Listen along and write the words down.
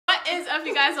is up,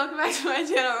 you guys? Welcome back to my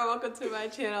channel, or welcome to my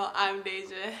channel. I'm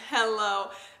DeJha. Hello,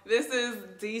 this is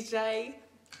DJ.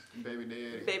 Baby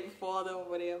daddy. Baby father, or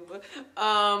whatever.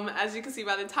 As you can see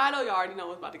by the title, you already know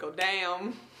what's about to go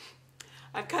down.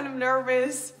 I'm kind of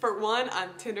nervous. For one,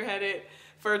 I'm tender-headed.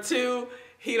 For two,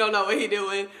 he don't know what he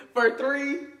doing. For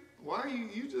three... Why are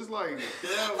you just like...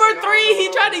 For three,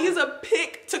 he tried to use a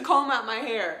pick to comb out my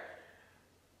hair.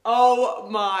 Oh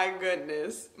my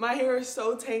goodness. My hair is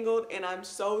so tangled and I'm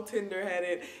so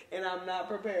tender-headed and I'm not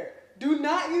prepared. Do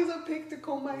not use a pick to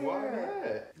comb my hair. Why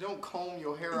not? You don't comb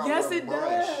your hair out yes, with a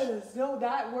brush. Yes, it does. No,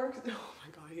 that works. Oh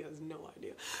my God, he has no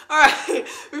idea. All right,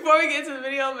 before we get to the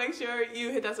video, make sure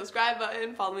you hit that subscribe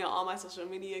button. Follow me on all my social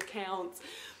media accounts.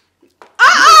 You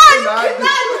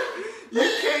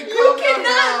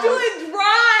cannot do it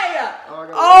dry.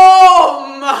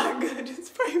 Oh my goodness,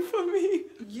 pray for me.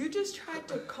 You just tried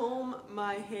to comb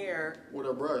my hair with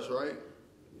a brush, right?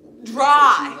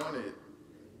 Dry. That's what you wanted.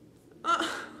 I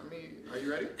mean, are you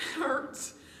ready? It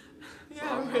hurts. Yeah, so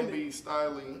I'm gonna be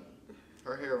styling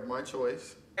her hair of my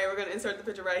choice. Okay, we're gonna insert the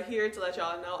picture right here to let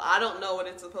y'all know. I don't know what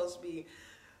it's supposed to be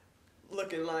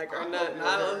looking like or nothing.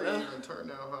 I don't know. Even turn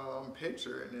out how I'm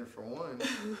picturing it for one.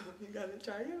 You gotta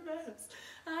try your best.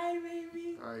 Hi,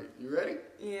 baby. All right, you ready?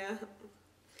 Yeah.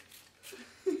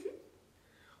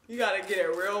 You gotta get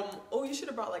it real. Oh, you should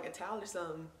have brought like a towel or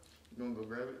something. You wanna go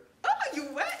grab it? Oh,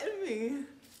 you wetting me.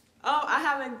 Oh, I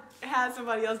haven't had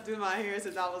somebody else do my hair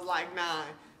since I was like 9.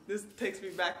 This takes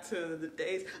me back to the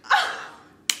days. Oh,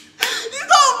 you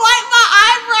gonna wipe my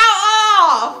eyebrow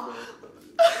off?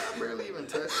 I barely even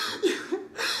touched it.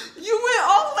 You went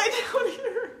all the way down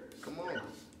here. Come on.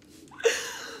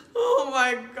 Oh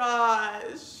my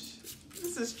gosh.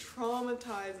 This is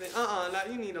traumatizing. Now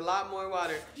you need a lot more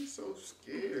water. I'm so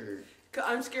scared.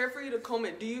 I'm scared for you to comb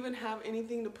it. Do you even have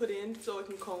anything to put in so it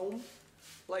can comb?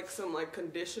 Like some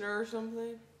conditioner or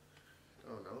something?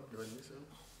 Oh no, do I need some?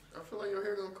 I feel like your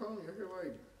hair gonna comb. Your hair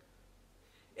like...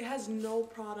 It has no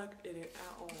product in it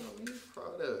at all. No, use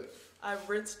product. I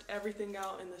rinsed everything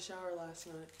out in the shower last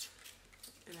night.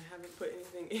 And I haven't put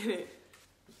anything in it.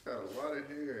 You got a lot of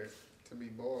hair to be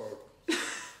bald.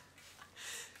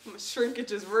 My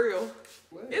shrinkage is real.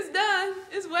 What? It's done.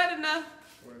 It's wet enough.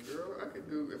 Well, girl, I could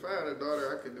do... If I had a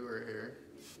daughter, I could do her hair.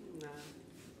 Nah.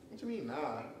 What you mean, nah?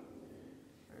 I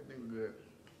think we're good.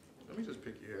 Let me just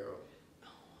pick your hair out.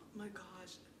 Oh my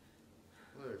gosh.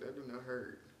 Look, that do not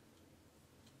hurt.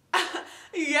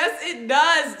 Yes, it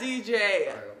does, DJ.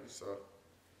 Alright, so.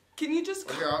 Can you just...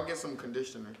 Okay, I'll get some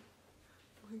conditioner.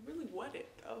 We really wet it,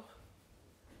 though.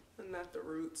 And not the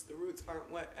roots. The roots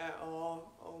aren't wet at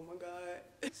all. Oh my God.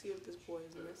 See if this boy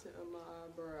is missing on my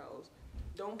eyebrows.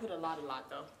 Don't put a lot,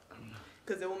 though.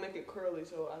 Because it will make it curly,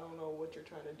 so I don't know what you're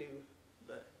trying to do.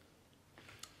 But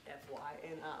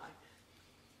FYNI.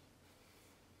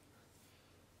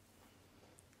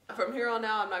 From here on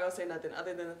out, I'm not going to say nothing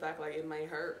other than the fact, it may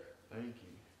hurt. Thank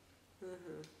you.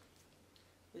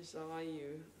 It's all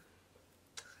you.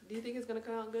 Do you think it's going to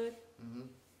come out good?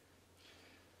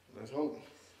 Let's hope.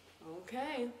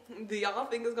 Okay. Do y'all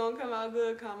think it's going to come out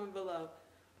good? Comment below.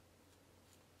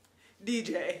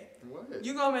 DJ. What?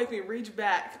 You going to make me reach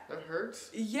back. That hurts?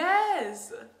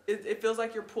 Yes. It feels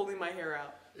like you're pulling my hair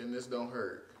out. And this don't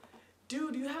hurt.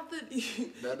 Dude, you have to...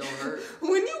 That don't hurt?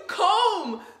 When you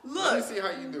comb, look. Let me see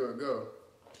how you do it. Go.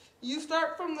 You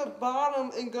start from the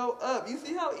bottom and go up. You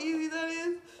see how easy that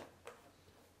is?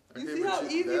 You see how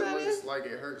easy that is? Looks like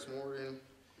it hurts more than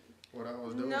what I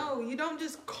was doing. No, you don't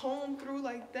just comb through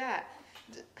like that.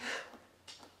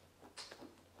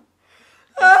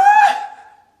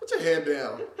 Put your head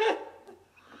down.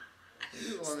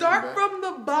 Start from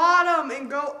the bottom and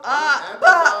go up. At the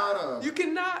bottom. You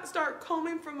cannot start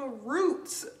combing from the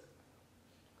roots. Is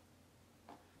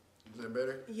that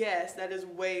better? Yes, that is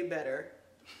way better.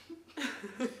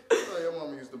 Oh, your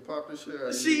mom used to pop this shit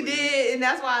out. She did, and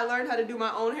that's why I learned how to do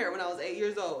my own hair when I was 8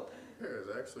 years old. Hair is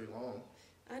actually long.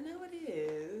 I know it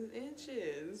is.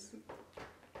 Inches.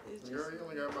 It's just... Girl, you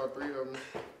only got about 3 of them.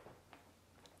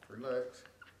 Relax.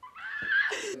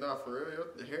 Nah, for real,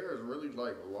 your hair is really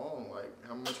long. Like,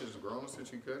 how much has grown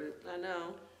since you cut it? I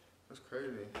know. That's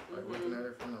crazy. Like, looking at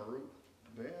it from the root.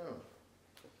 Damn.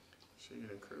 She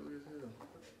getting curly as hell.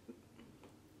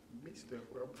 Me still,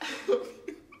 bro.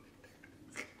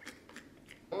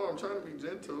 Oh, I'm trying to be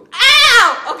gentle.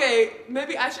 Ow! Okay,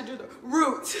 maybe I should do the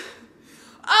roots.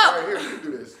 All right, here, you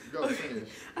do this. Go, finish.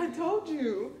 I told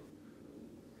you.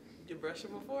 You're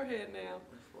brushing my forehead now.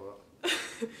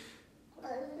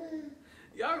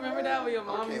 Y'all remember that when your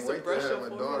mom used to brush your forehead? I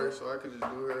can't wait to have a daughter so I could just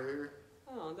do her hair.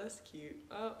 Oh, that's cute.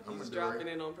 Oh, he's dropping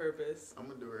it on purpose. I'm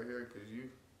gonna do her hair because you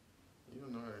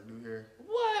don't know how to do hair.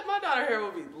 What? My daughter hair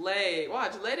will be laid.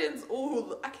 Watch, Layden's,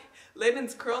 ooh,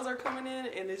 Layden's curls are coming in,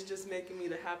 and it's just making me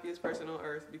the happiest person on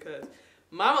earth because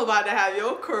Mama about to have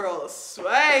your curls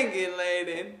swanging,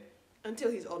 Layden.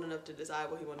 Until he's old enough to decide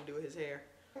what he want to do with his hair.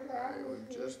 Alright, we're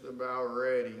just about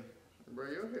ready. Bro,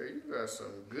 your hair, you got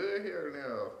some good hair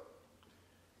now.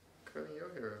 Cutting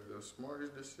your hair is the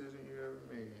smartest decision you ever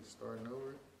made. Starting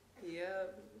over.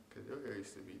 Yep. Because your hair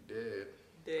used to be dead.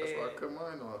 Dead. That's why I cut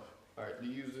mine off. Alright, do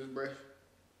you use this brush?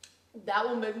 That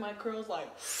will make my curls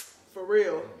like, for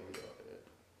real.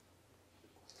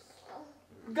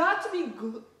 Got to be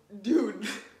glue. Dude.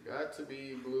 Got to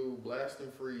be glue,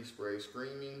 blasting free spray,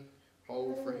 screaming,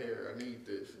 hold for hair. I need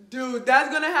this. Dude, that's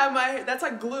gonna have my hair. That's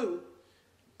like glue.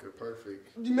 Good,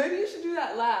 perfect. Maybe you should do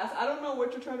that last. I don't know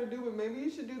what you're trying to do, but maybe you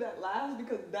should do that last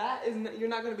because that is you're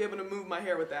not gonna be able to move my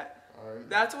hair with that. Alright.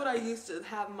 That's what I used to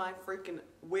have my freaking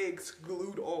wigs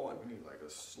glued on. We need like a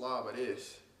slob of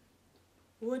this.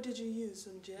 What did you use?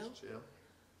 Some gel? This gel.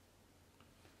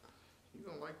 You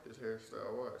don't like this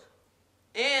hairstyle, watch.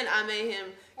 And I made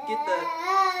him get the...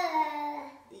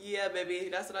 Yeah, baby.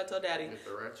 That's what I told Daddy. Get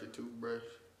the ratchet toothbrush.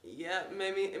 Yeah,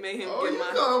 made him Oh, get you my...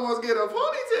 can almost get a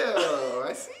ponytail.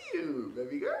 I see you,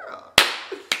 baby girl.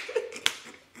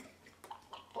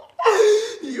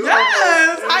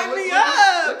 Yes! Hype me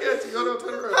up! Look at you. Go down,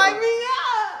 turn around. Hype me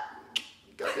up!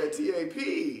 Got that TAP.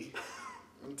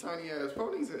 Them tiny ass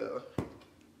ponytail.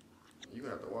 You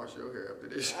gonna have to wash your hair after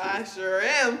this shit. I sure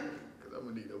am. Cause I'm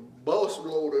gonna need a boss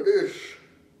load of this.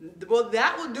 Well,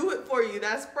 that will do it for you.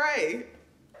 That spray.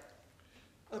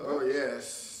 Oh,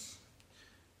 yes.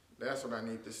 That's what I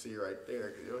need to see right there.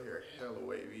 Cause your hair hella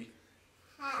wavy.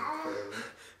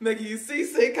 Making you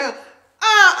seasick, huh?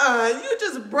 You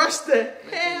just brushed the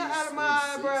hair out of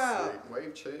my eyebrow.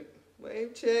 Wave check.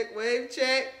 Wave check, wave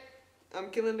check. I'm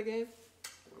killing the game.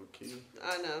 Okay.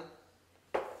 I know.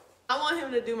 I want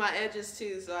him to do my edges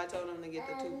too, so I told him to get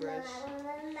the toothbrush.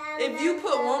 If you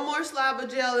put one more slab of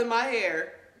gel in my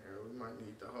hair. Yeah, we might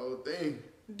need the whole thing.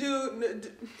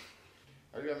 Dude.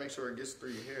 I gotta make sure it gets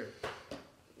through your hair.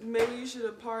 Maybe you should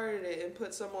have parted it and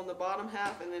put some on the bottom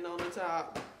half and then on the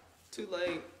top. Too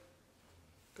late.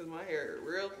 Because my hair is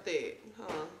real thick.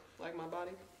 Huh? Like my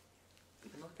body?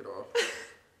 Knock it off.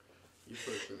 You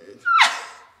pushing it.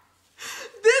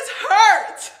 This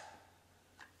hurt!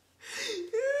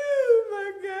 Oh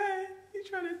my God. You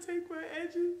trying to take my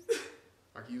edges?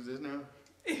 I can use this now?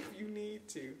 If you need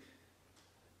to.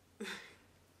 I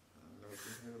don't know what the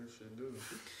hell this shit do.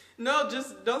 No,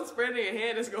 just don't spray it in your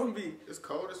hand. It's going to be... It's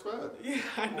cold as fuck. Yeah,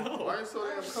 I know. Why is it so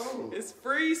damn cold? It's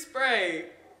free spray.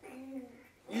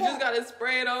 You just got to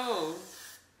spray it on.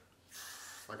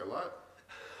 Like a lot?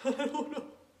 I don't know.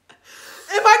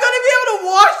 Am I going to be able to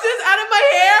wash this out of my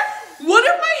hair? What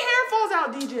if my hair falls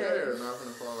out, DJ? Your hair is not going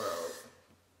to fall out.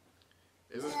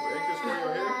 Is this for your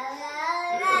hair?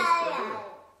 Yeah, it's for hair.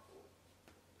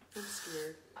 I'm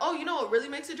scared. Oh, you know what really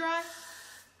makes it dry?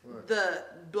 What? The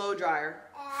blow dryer.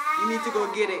 You need to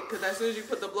go get it because as soon as you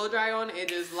put the blow dryer on, it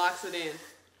just locks it in.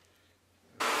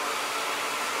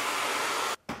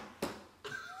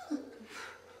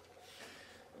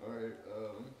 Alright, I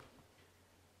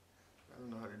don't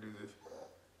know how to do this.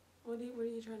 What are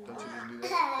you trying to do? Don't you just do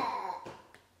that?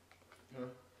 Huh?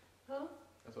 Huh?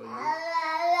 That's all you do?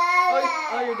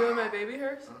 Oh, you're doing my baby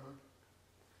hairs? Uh-huh.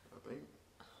 I think.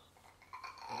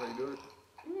 That's how you do it?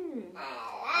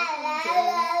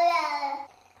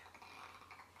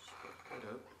 Straight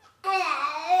up.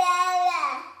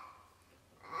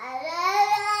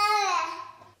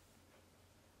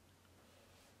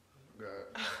 God.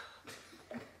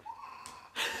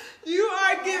 You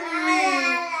are giving me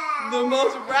the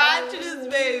most righteous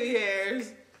baby hairs.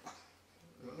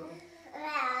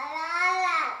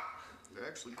 They're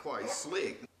actually quite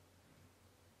slick.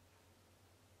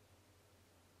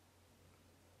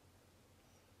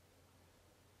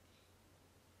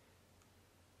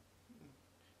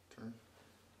 Turn.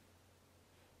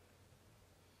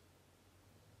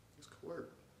 This could work.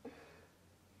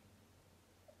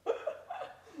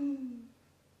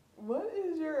 What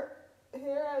is your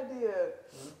hair idea?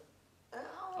 Huh?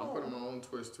 I'm putting my own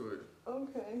twist to it.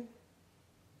 Okay.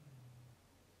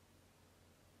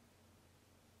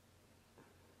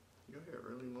 Your hair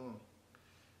really long.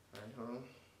 Alright, hold on.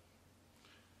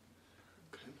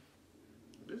 Okay.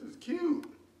 This is cute.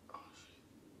 Oh,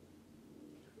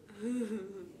 shit.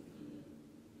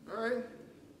 Alright.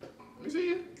 Let me see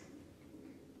you.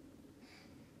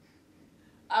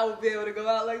 I would be able to go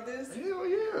out like this. Hell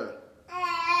yeah.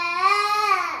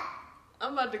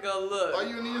 I'm about to go look. All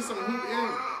you need some hoop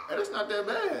earrings. Hey, that's not that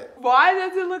bad. Why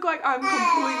does it look like I'm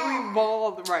completely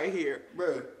bald right here?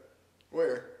 Bruh.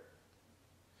 Where?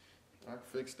 I can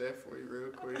fix that for you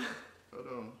real quick. Hold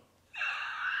on.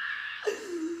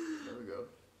 There we go.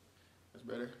 That's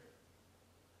better.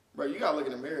 Bro, you gotta look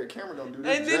in the mirror. The camera don't do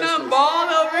this. And then I'm bald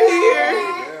over here.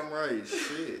 Damn right.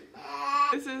 Shit.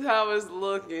 This is how it's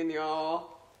looking, y'all.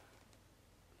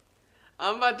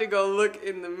 I'm about to go look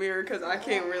in the mirror because I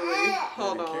can't really.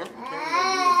 Hold on. The camera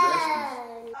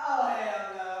don't do it justice. Oh, hell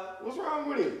no. What's wrong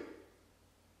with it?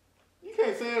 You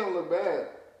can't say it don't look bad.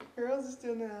 Girls are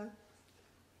still now.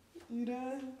 You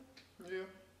done? Yeah.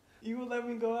 You will let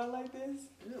me go out like this?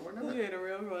 Yeah, why not? You ain't a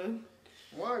real one.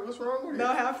 Why? What's wrong with it?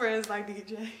 Don't have friends like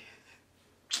DJ.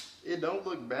 It don't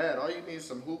look bad. All you need is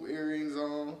some hoop earrings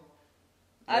on.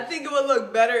 I think it would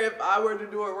look better if I were to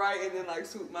do it right and then like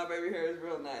swoop my baby hair is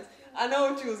real nice. I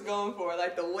know what you was going for,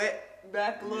 like the wet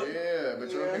back look. Yeah,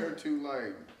 but your hair too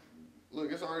like,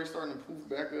 look, it's already starting to poof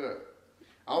back up.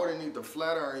 I wouldn't need the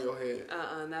flat iron your head.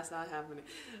 That's not happening.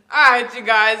 Alright, you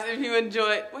guys, if you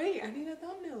enjoyed... Wait, I need a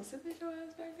thumbnail. Sit your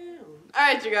ass back down.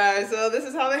 Alright, you guys, so this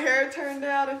is how the hair turned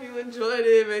out. If you enjoyed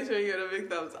it, make sure you give it a big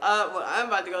thumbs up. What I'm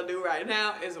about to go do right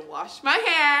now is wash my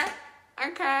hair.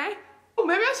 Okay? Oh,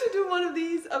 maybe I should do one of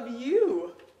these of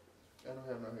you. I don't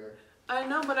have no hair. I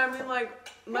know, but I mean, like,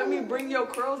 let me bring your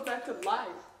curls back to life.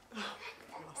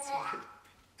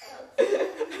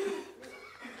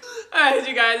 Alright,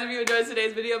 you guys, if you enjoyed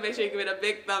today's video, make sure you give it a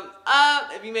big thumbs up.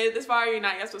 If you made it this far and you're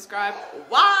not yet subscribed,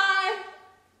 why?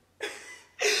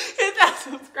 Hit that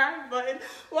subscribe button.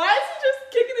 Why is he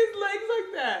just kicking his legs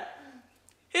like that?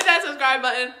 Hit that subscribe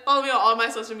button. Follow me on all my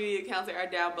social media accounts that are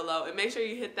down below. And make sure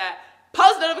you hit that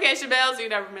post notification bell so you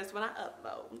never miss when I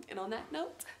upload. And on that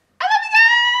note, I love you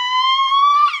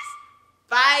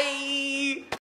guys! Bye!